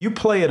You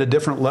play at a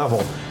different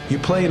level. You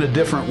play in a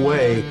different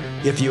way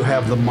if you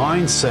have the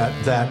mindset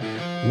that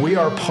we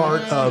are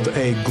part of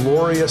a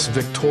glorious,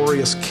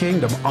 victorious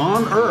kingdom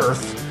on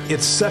earth.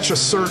 It's such a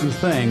certain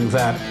thing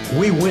that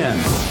we win,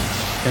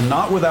 and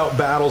not without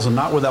battles and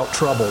not without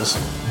troubles,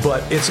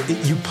 but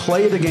you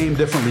play the game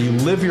differently. You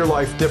live your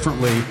life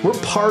differently. We're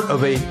part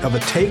of a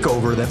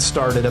takeover that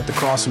started at the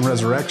cross and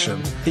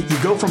resurrection.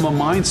 You go from a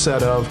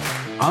mindset of,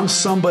 I'm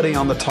somebody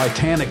on the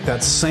Titanic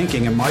that's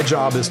sinking, and my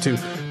job is to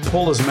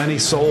pull as many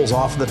souls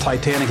off of the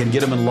Titanic and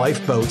get them in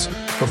lifeboats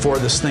before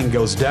this thing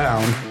goes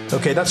down.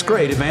 Okay, that's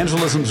great.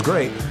 Evangelism's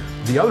great.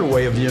 The other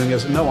way of viewing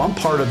is, no, I'm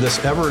part of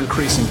this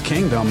ever-increasing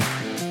kingdom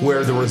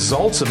where the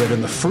results of it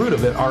and the fruit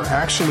of it are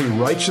actually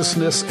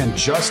righteousness and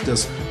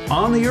justice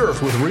on the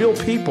earth with real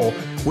people,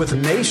 with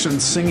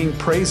nations singing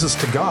praises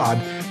to God.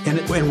 And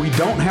we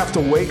don't have to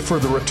wait for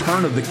the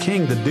return of the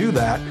king to do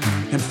that.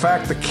 In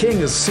fact, the king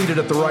is seated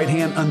at the right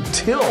hand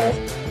until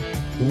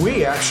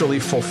we actually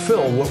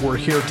fulfill what we're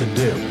here to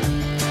do.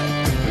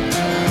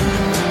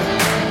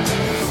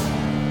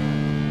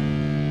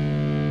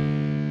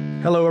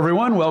 Hello,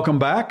 everyone. Welcome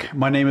back.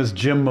 My name is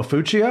Jim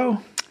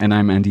Mafuccio. And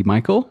I'm Andy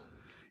Michael.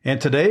 And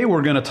today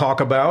we're going to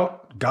talk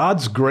about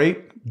God's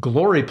great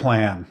glory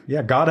plan.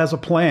 Yeah, God has a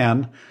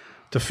plan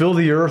to fill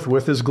the earth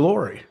with his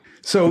glory.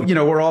 So,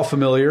 we're all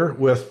familiar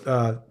with,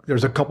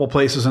 there's a couple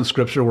places in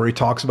Scripture where he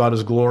talks about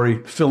his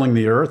glory filling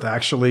the earth.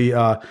 Actually,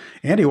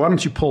 Andy, why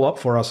don't you pull up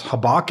for us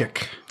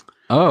Habakkuk?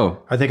 Oh.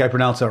 I think I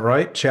pronounced that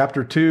right.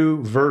 Chapter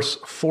 2, verse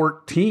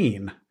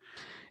 14.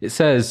 It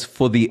says,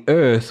 "For the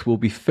earth will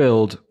be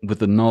filled with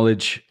the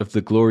knowledge of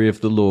the glory of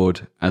the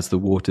Lord as the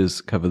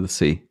waters cover the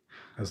sea."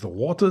 As the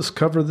waters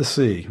cover the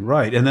sea.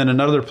 Right. And then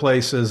another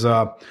place is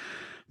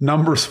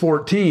Numbers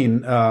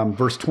 14,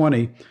 verse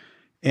 20.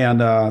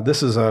 And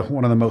this is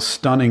one of the most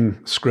stunning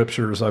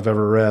scriptures I've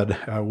ever read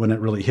when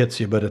it really hits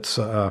you. But it's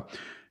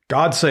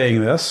God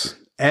saying this,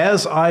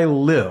 "As I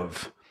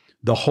live,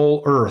 the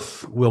whole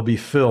earth will be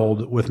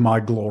filled with my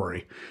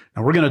glory."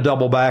 Now, we're going to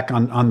double back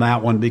on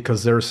that one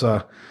because there's,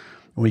 when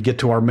we get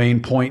to our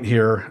main point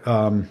here,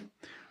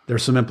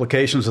 there's some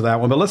implications of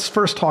that one. But let's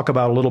first talk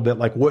about a little bit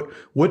like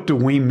what do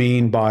we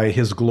mean by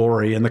his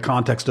glory in the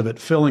context of it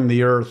filling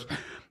the earth?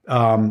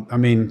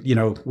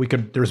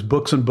 There's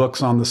books and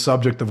books on the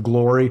subject of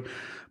glory,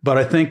 but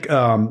I think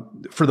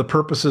for the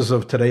purposes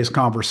of today's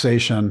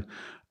conversation,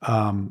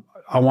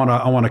 I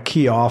want to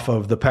key off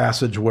of the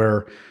passage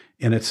where,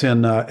 and it's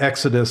in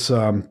Exodus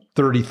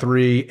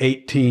 33,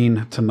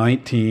 18 to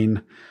 19.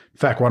 In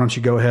fact, why don't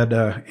you go ahead,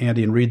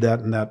 Andy, and read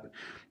that in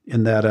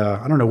that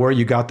I don't know where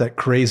you got that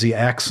crazy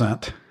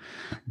accent,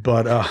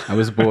 but I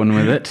was born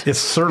with it. It's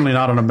certainly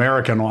not an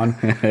American one.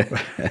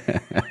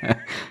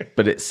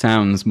 But it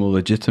sounds more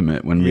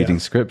legitimate when reading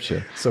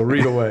scripture. So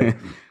read away.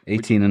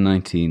 18 and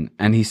 19.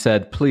 "And he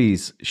said,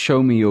 'Please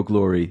show me your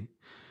glory.'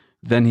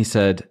 Then he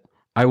said,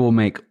 'I will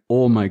make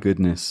all my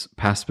goodness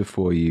pass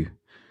before you,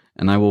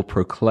 and I will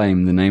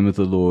proclaim the name of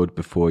the Lord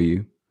before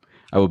you.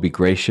 I will be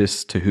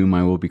gracious to whom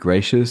I will be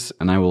gracious,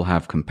 and I will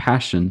have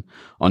compassion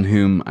on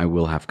whom I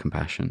will have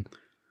compassion.'"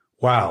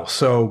 Wow.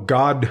 So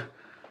God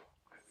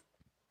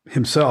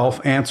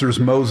himself answers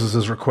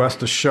Moses' request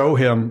to show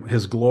him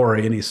his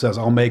glory, and he says,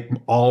 "I'll make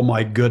all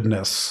my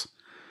goodness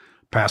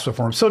pass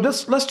before him." So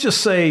let's just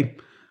say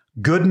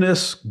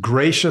goodness,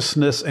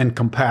 graciousness, and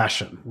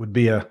compassion would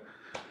be a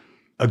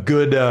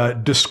good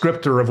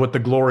descriptor of what the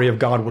glory of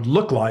God would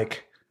look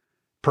like,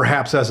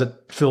 perhaps as it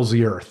fills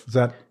the earth. Is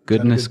that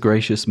goodness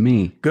gracious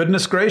me?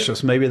 Goodness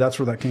gracious. Maybe that's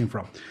where that came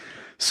from.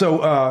 So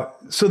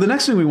the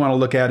next thing we want to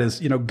look at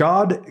is,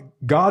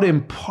 God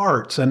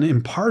imparts and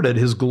imparted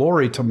his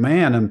glory to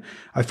man. And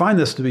I find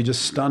this to be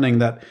just stunning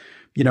that,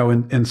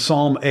 in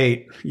Psalm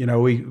 8,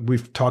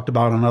 we've talked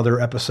about on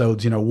other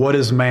episodes, what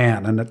is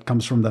man? And it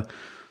comes from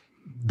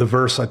the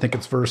verse, I think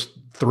it's verse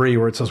 3,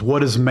 where it says,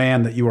 "What is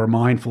man that you are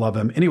mindful of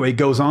him?" Anyway, it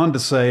goes on to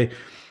say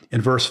in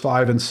verse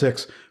 5 and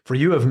 6, "For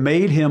you have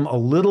made him a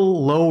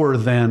little lower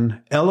than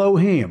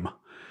Elohim."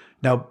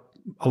 Now,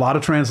 a lot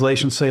of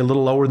translations say a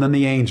little lower than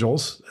the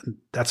angels.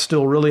 That's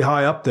still really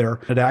high up there.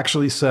 It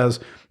actually says,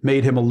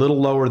 made him a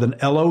little lower than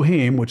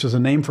Elohim, which is a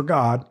name for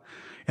God.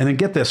 And then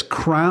get this,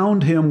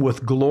 crowned him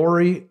with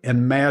glory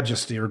and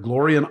majesty, or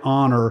glory and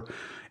honor,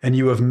 and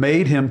you have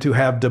made him to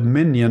have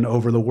dominion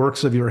over the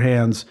works of your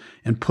hands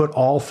and put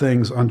all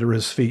things under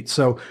his feet.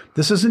 So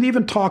this isn't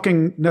even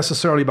talking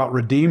necessarily about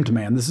redeemed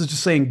man. This is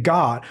just saying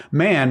God,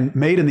 man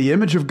made in the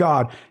image of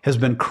God, has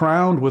been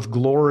crowned with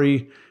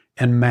glory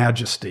and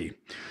majesty.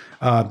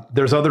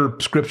 There's other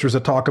scriptures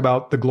that talk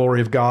about the glory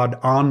of God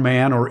on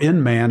man or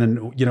in man.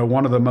 And,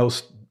 one of the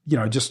most,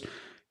 just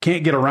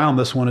can't get around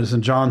this one is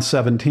in John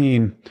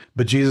 17.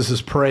 But Jesus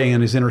is praying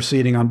and he's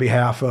interceding on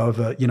behalf of,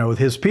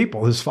 his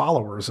people, his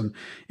followers.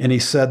 And he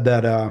said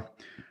that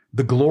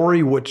the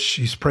glory which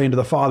he's praying to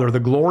the Father, the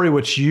glory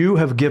which you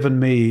have given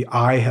me,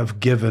 I have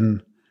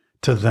given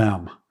to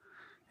them.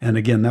 And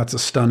again, that's a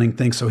stunning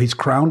thing. So he's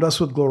crowned us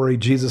with glory.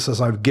 Jesus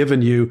says, I've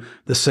given you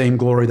the same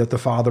glory that the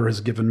Father has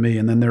given me.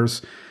 And then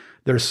there's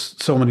There's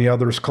so many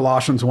others.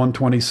 Colossians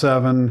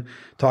 1:27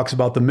 talks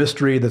about the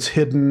mystery that's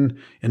hidden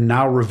and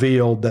now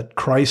revealed, that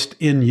Christ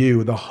in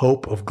you, the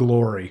hope of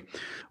glory.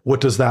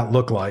 What does that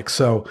look like?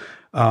 So,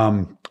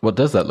 what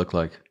does that look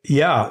like?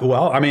 yeah,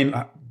 well, I mean,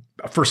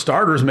 for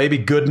starters, maybe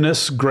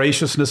goodness,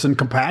 graciousness, and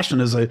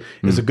compassion is a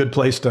good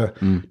place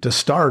to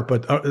start.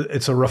 But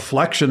it's a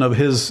reflection of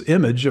His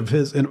image, of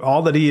His in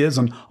all that He is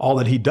and all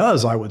that He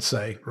does, I would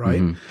say,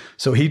 right?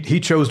 So He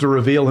chose to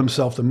reveal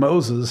Himself to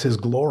Moses, His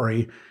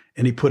glory,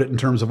 and He put it in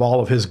terms of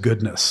all of His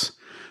goodness.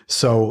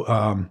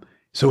 So,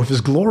 so if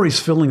His glory is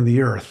filling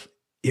the earth,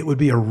 it would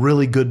be a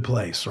really good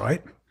place,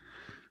 right?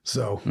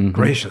 So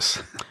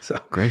gracious.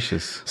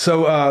 Gracious.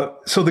 So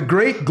the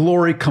Great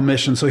Glory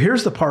Commission. So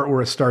here's the part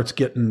where it starts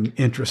getting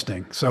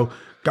interesting. So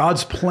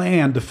God's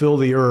plan to fill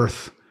the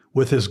earth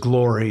with His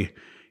glory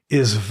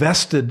is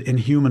vested in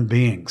human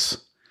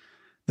beings.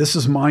 This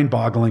is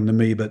mind-boggling to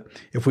me, but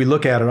if we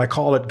look at it, I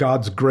call it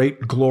God's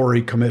Great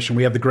Glory Commission.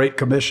 We have the Great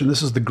Commission.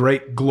 This is the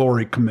Great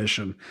Glory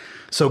Commission.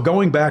 So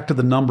going back to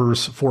the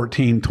Numbers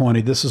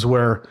 14:20, this is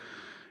where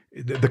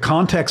the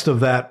context of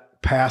that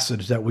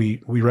passage that we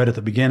read at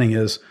the beginning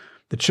is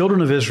the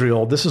children of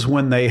Israel. This is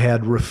when they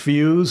had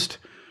refused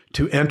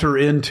to enter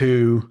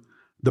into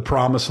the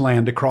promised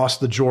land, to cross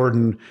the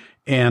Jordan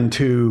and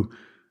to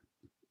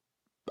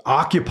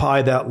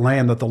occupy that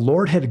land that the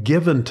Lord had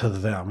given to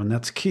them. And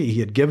that's key. He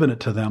had given it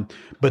to them,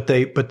 but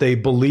they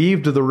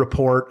believed the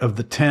report of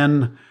the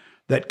 10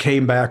 that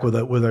came back with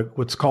a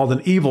what's called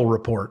an evil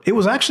report. It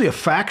was actually a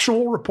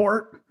factual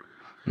report,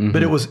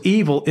 but it was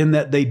evil in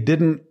that they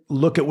didn't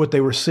look at what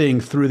they were seeing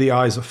through the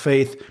eyes of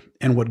faith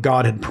and what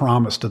God had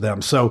promised to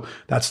them. So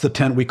that's the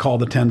 10 we call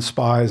the 10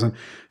 spies. And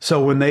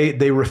so when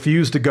they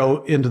refused to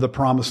go into the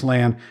promised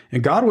land,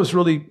 and God was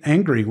really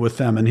angry with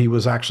them, and He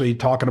was actually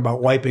talking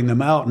about wiping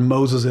them out, and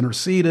Moses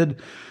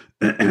interceded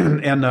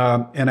and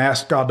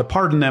asked God to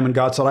pardon them. And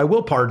God said, I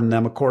will pardon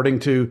them according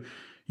to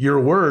your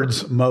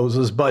words,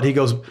 Moses. But He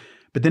goes,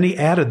 but then He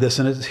added this,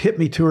 and it hit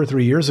me 2 or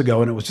 3 years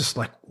ago. And it was just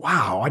like,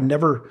 wow, I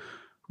never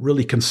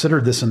really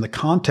considered this in the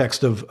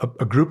context of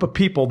a group of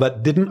people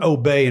that didn't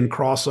obey and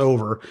cross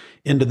over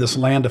into this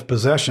land of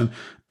possession.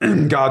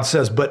 God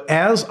says, but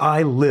as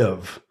I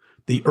live,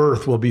 the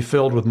earth will be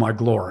filled with my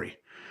glory.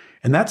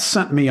 And that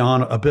sent me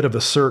on a bit of a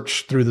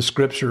search through the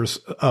scriptures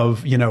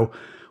of,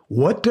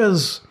 what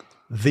does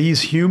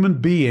these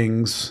human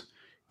beings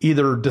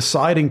either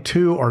deciding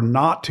to or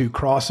not to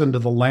cross into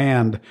the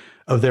land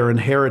of their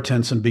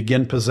inheritance and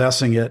begin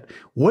possessing it,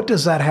 what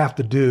does that have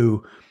to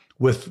do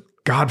with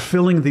God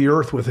filling the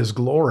earth with His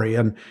glory?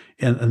 And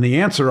the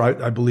answer,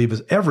 I believe,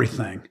 is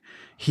everything.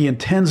 He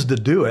intends to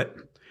do it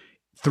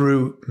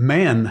through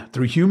men,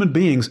 through human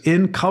beings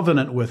in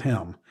covenant with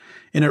Him.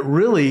 And it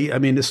really,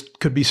 this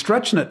could be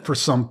stretching it for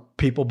some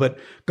people, but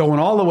going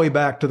all the way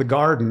back to the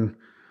garden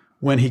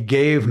when He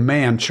gave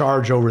man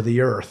charge over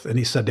the earth. And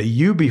He said to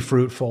you, be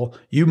fruitful,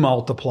 you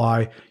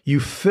multiply, you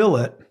fill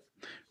it,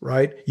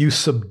 right? You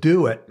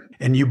subdue it,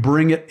 and you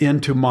bring it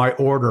into my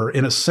order.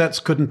 In a sense,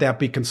 couldn't that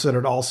be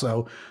considered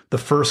also the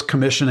first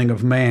commissioning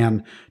of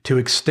man to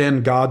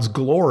extend God's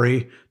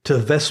glory to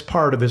this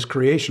part of His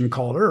creation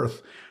called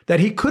earth that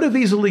He could have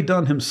easily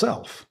done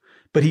Himself?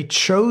 But He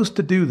chose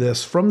to do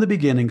this from the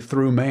beginning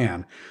through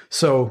man.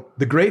 So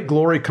the Great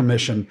Glory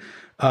Commission,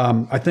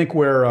 I think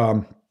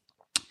where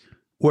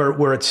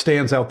it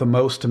stands out the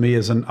most to me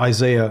is in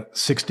Isaiah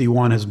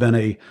 61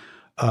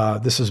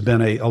 this has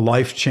been a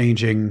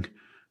life-changing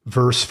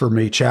verse for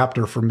me,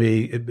 chapter for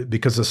me,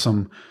 because of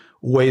some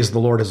ways the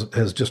Lord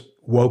has just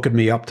woken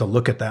me up to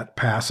look at that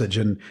passage.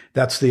 And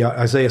that's the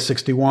Isaiah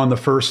 61, the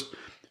first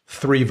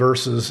 3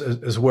 verses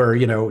is where,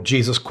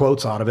 Jesus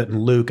quotes out of it in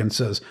Luke and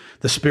says,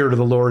 the Spirit of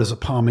the Lord is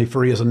upon me,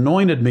 for He has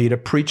anointed me to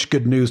preach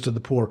good news to the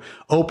poor,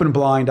 open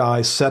blind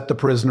eyes, set the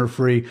prisoner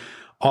free.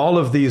 All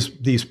of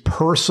these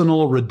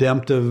personal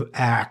redemptive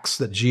acts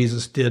that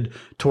Jesus did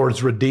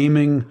towards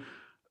redeeming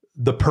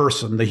the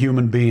person, the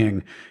human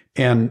being.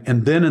 And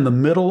then in the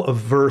middle of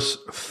verse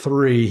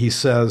 3, He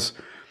says,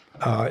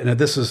 and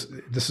this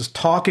is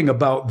talking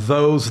about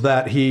those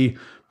that He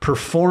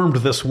performed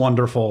this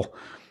wonderful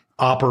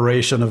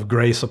operation of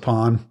grace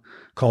upon,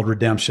 called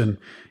redemption.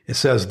 It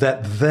says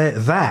that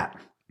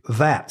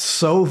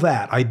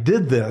I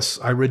did this,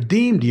 I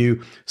redeemed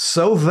you,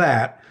 so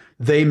that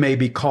they may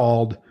be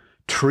called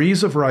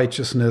trees of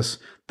righteousness,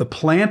 the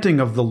planting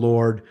of the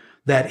Lord,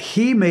 that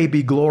He may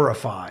be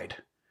glorified.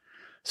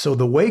 So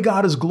the way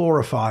God is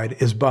glorified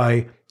is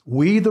by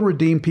we, the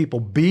redeemed people,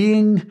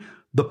 being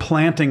the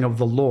planting of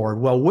the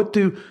Lord. Well, what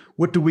do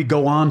we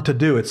go on to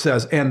do? It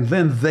says, and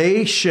then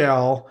they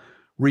shall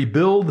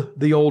rebuild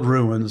the old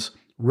ruins,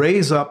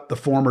 raise up the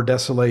former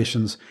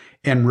desolations,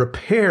 and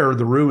repair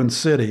the ruined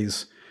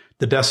cities,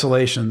 the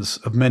desolations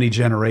of many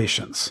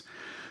generations.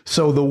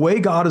 So the way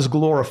God is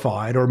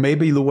glorified, or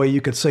maybe the way you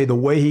could say the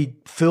way He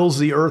fills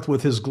the earth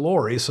with His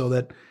glory so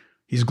that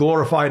He's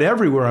glorified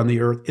everywhere on the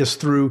earth, is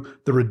through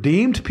the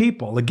redeemed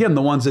people. Again,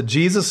 the ones that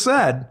Jesus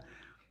said,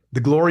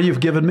 the glory you've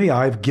given me,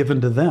 I've given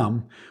to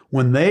them.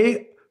 When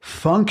they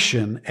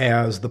function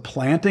as the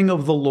planting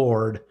of the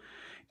Lord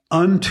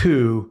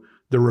unto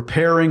the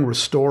repairing,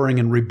 restoring,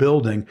 and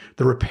rebuilding,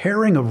 the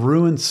repairing of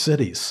ruined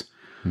cities.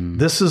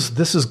 This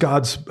is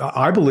God's,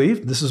 I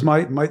believe, this is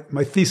my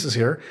thesis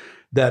here,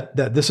 that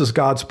this is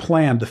God's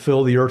plan to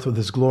fill the earth with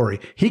his glory.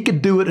 He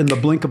could do it in the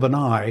blink of an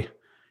eye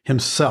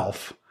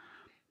himself,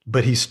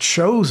 but he's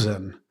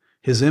chosen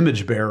his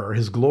image bearer,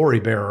 his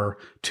glory bearer,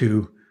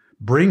 to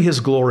bring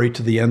his glory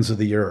to the ends of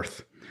the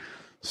earth.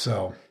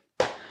 So,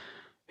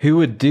 who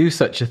would do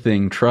such a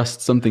thing,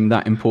 trust something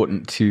that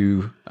important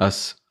to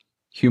us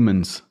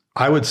humans?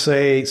 I would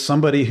say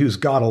somebody who's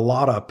got a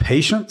lot of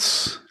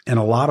patience and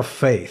a lot of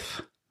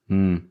faith.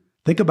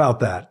 Think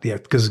about that. Yeah,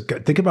 because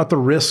think about the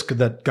risk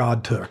that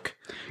God took.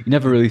 You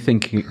never really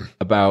think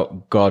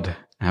about God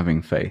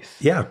having faith.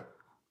 Yeah.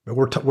 But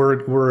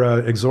we're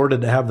exhorted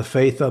to have the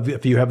faith of,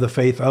 if you have the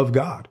faith of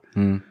God.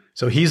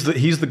 So he's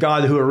the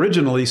God who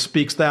originally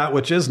speaks that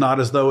which is not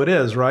as though it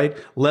is, right?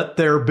 Let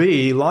there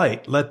be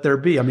light. Let there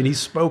be. I mean, he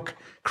spoke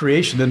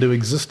creation into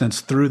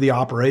existence through the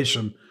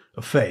operation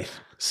of faith.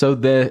 So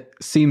there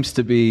seems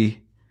to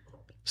be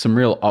some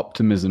real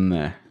optimism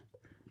there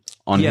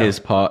on his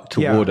part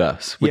toward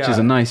us, which is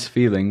a nice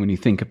feeling when you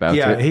think about it.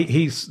 Yeah,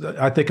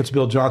 I think it's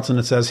Bill Johnson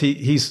that says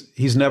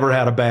he's never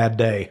had a bad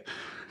day.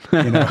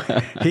 You know,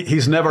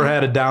 he's never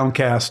had a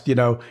downcast, you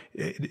know.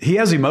 He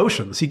has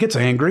emotions. He gets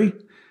angry.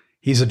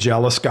 He's a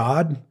jealous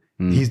God.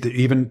 He's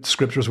even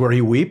scriptures where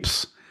he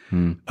weeps.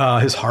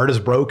 His heart is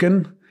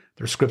broken.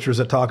 There's scriptures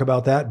that talk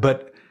about that.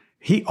 But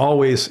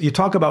you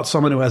talk about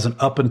someone who has an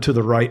up and to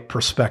the right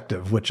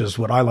perspective, which is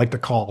what I like to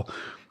call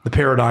the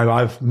paradigm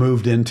I've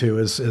moved into,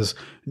 is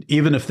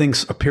even if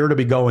things appear to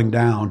be going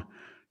down,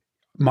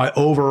 my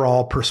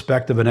overall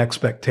perspective and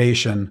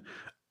expectation,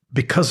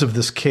 because of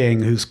this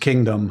king whose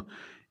kingdom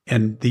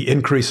and the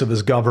increase of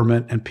his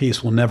government and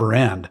peace will never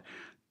end,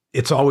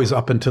 it's always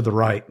up and to the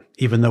right,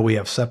 even though we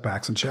have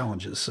setbacks and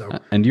challenges. So,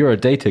 and you're a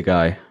data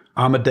guy.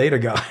 I'm a data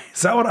guy.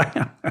 Is that what I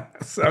am?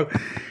 So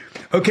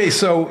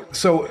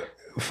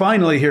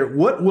finally here,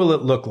 what will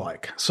it look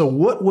like? So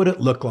what would it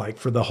look like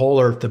for the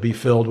whole earth to be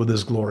filled with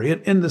his glory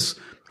in this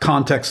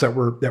context that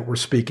we're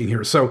speaking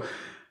here? So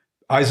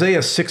Isaiah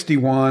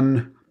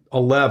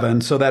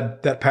 61:11, so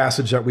that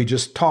passage that we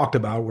just talked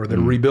about, where they're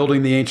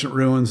rebuilding the ancient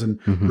ruins and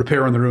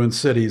repairing the ruined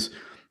cities.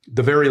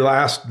 The very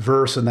last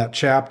verse in that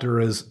chapter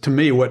is, to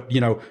me, what,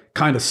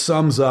 kind of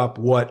sums up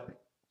what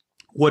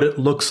it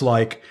looks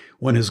like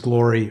when his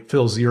glory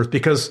fills the earth,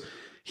 because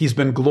he's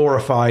been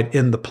glorified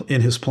in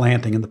his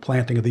planting, in the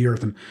planting of the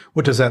earth. And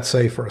what does that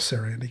say for us,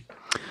 Sarah Andy?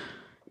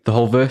 The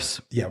whole verse?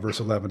 Yeah,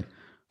 verse 11.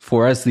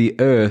 For as the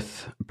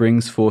earth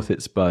brings forth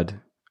its bud,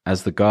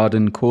 as the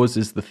garden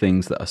causes the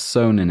things that are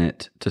sown in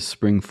it to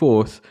spring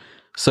forth,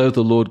 so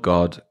the Lord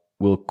God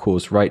will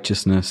cause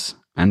righteousness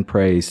and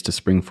praise to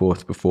spring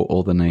forth before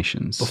all the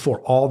nations. Before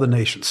all the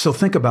nations. So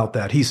think about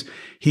that. He's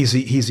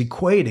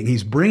equating,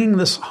 he's bringing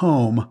this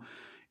home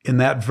in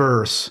that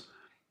verse.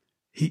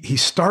 He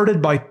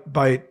started by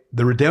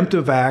the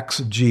redemptive acts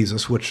of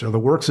Jesus, which are the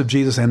works of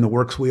Jesus and the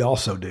works we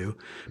also do.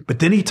 But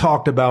then he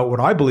talked about what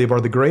I believe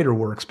are the greater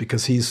works,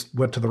 because he's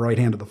went to the right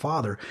hand of the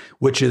Father,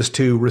 which is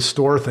to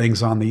restore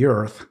things on the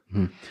earth.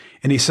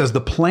 And he says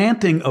the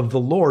planting of the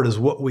Lord is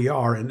what we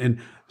are, and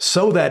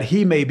so that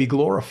he may be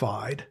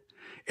glorified.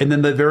 And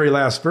then the very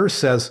last verse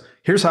says,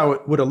 here's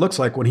what it looks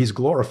like when he's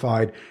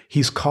glorified.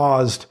 He's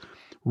caused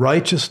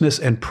righteousness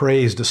and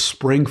praise to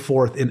spring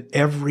forth in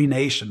every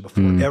nation,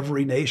 before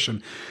every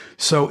nation.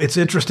 So it's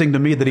interesting to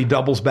me that he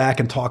doubles back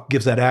and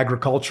gives that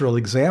agricultural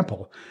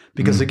example,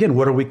 because again,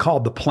 what are we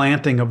called? The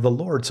planting of the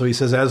Lord. So he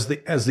says, as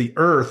the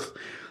earth,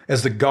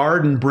 as the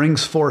garden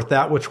brings forth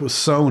that which was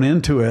sown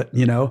into it,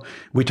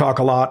 we talk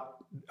a lot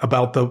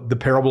about the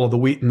parable of the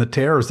wheat and the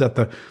tares, that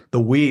the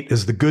wheat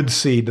is the good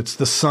seed. It's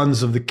the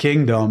sons of the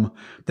kingdom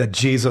that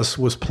Jesus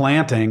was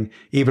planting,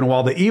 even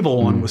while the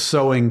evil one was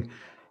sowing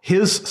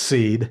his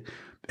seed,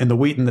 and the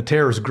wheat and the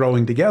tares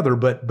growing together.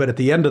 But at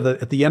the end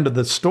of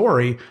the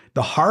story,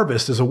 the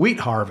harvest is a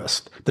wheat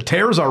harvest. The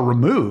tares are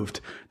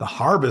removed. The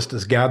harvest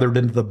is gathered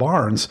into the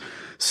barns.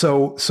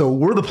 So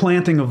we're the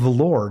planting of the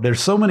Lord.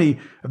 There's so many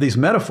of these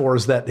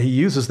metaphors that he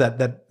uses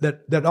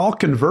that all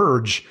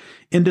converge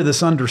into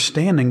this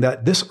understanding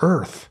that this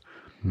earth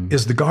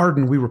is the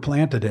garden we were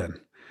planted in,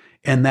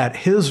 and that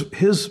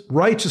his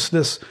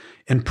righteousness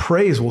and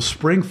praise will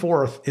spring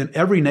forth in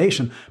every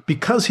nation,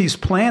 because he's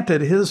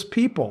planted his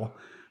people,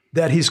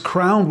 that he's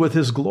crowned with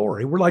his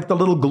glory. We're like the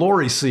little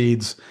glory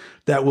seeds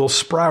that will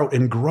sprout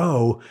and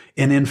grow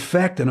and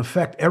infect and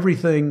affect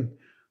everything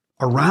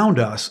around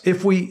us.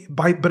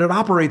 But it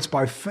operates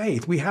by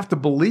faith. We have to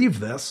believe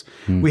this.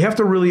 We have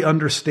to really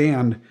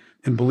understand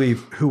and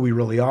believe who we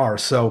really are.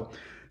 So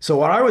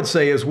what I would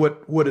say is,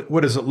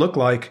 what does it look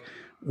like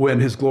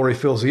when his glory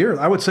fills the earth?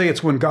 I would say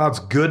it's when God's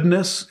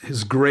goodness,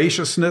 his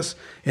graciousness,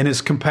 and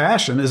his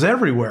compassion is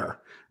everywhere.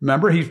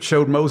 Remember, he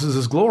showed Moses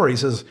his glory. He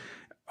says,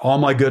 all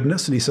my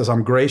goodness, and he says,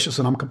 I'm gracious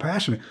and I'm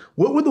compassionate.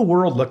 What would the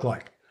world look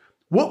like?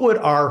 What would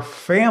our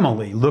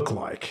family look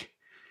like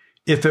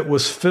if it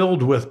was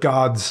filled with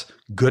God's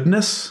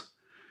goodness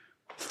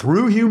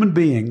through human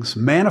beings,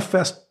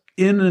 manifest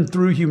in and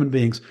through human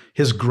beings,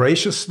 his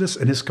graciousness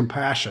and his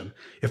compassion,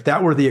 if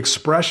that were the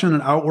expression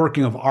and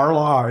outworking of our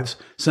lives,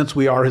 since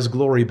we are his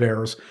glory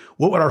bearers,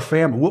 what would our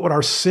family, what would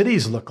our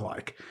cities look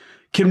like?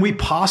 Can we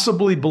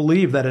possibly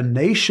believe that a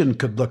nation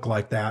could look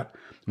like that,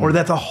 or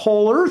that the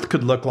whole earth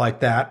could look like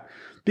that?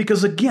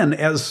 Because again,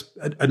 as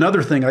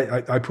another thing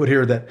I put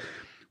here, that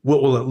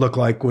what will it look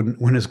like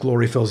when his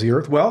glory fills the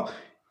earth? Well,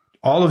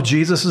 all of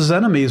Jesus'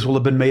 enemies will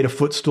have been made a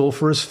footstool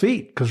for his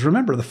feet. Because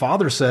remember, the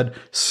Father said,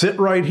 sit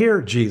right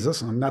here,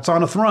 Jesus, and that's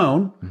on a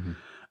throne,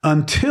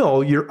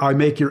 until I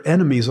make your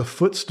enemies a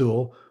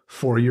footstool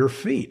for your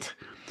feet.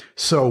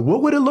 So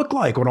what would it look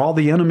like when all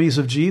the enemies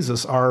of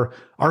Jesus are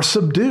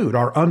subdued,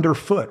 are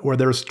underfoot, where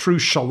there's true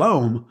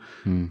shalom,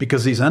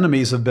 because these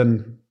enemies have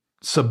been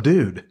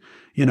subdued?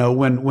 You know,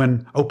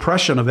 when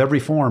oppression of every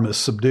form is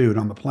subdued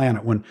on the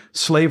planet, when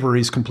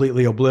slavery is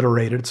completely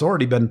obliterated, it's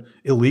already been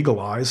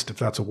illegalized, if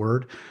that's a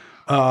word.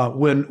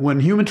 When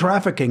human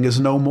trafficking is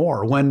no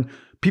more, when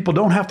people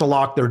don't have to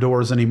lock their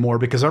doors anymore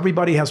because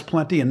everybody has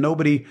plenty and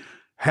nobody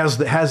has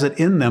it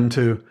in them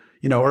to,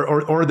 you know,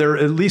 or there,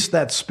 at least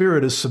that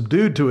spirit is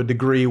subdued to a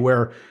degree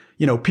where,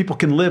 you know, people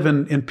can live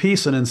in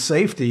peace and in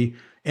safety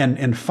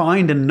and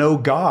find and know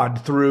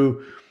God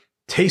through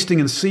tasting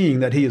and seeing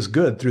that he is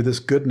good, through this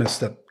goodness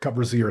that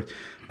covers the earth.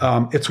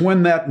 It's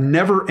when that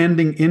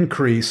never-ending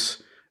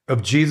increase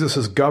of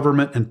Jesus'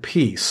 government and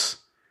peace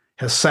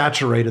has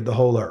saturated the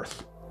whole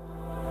earth.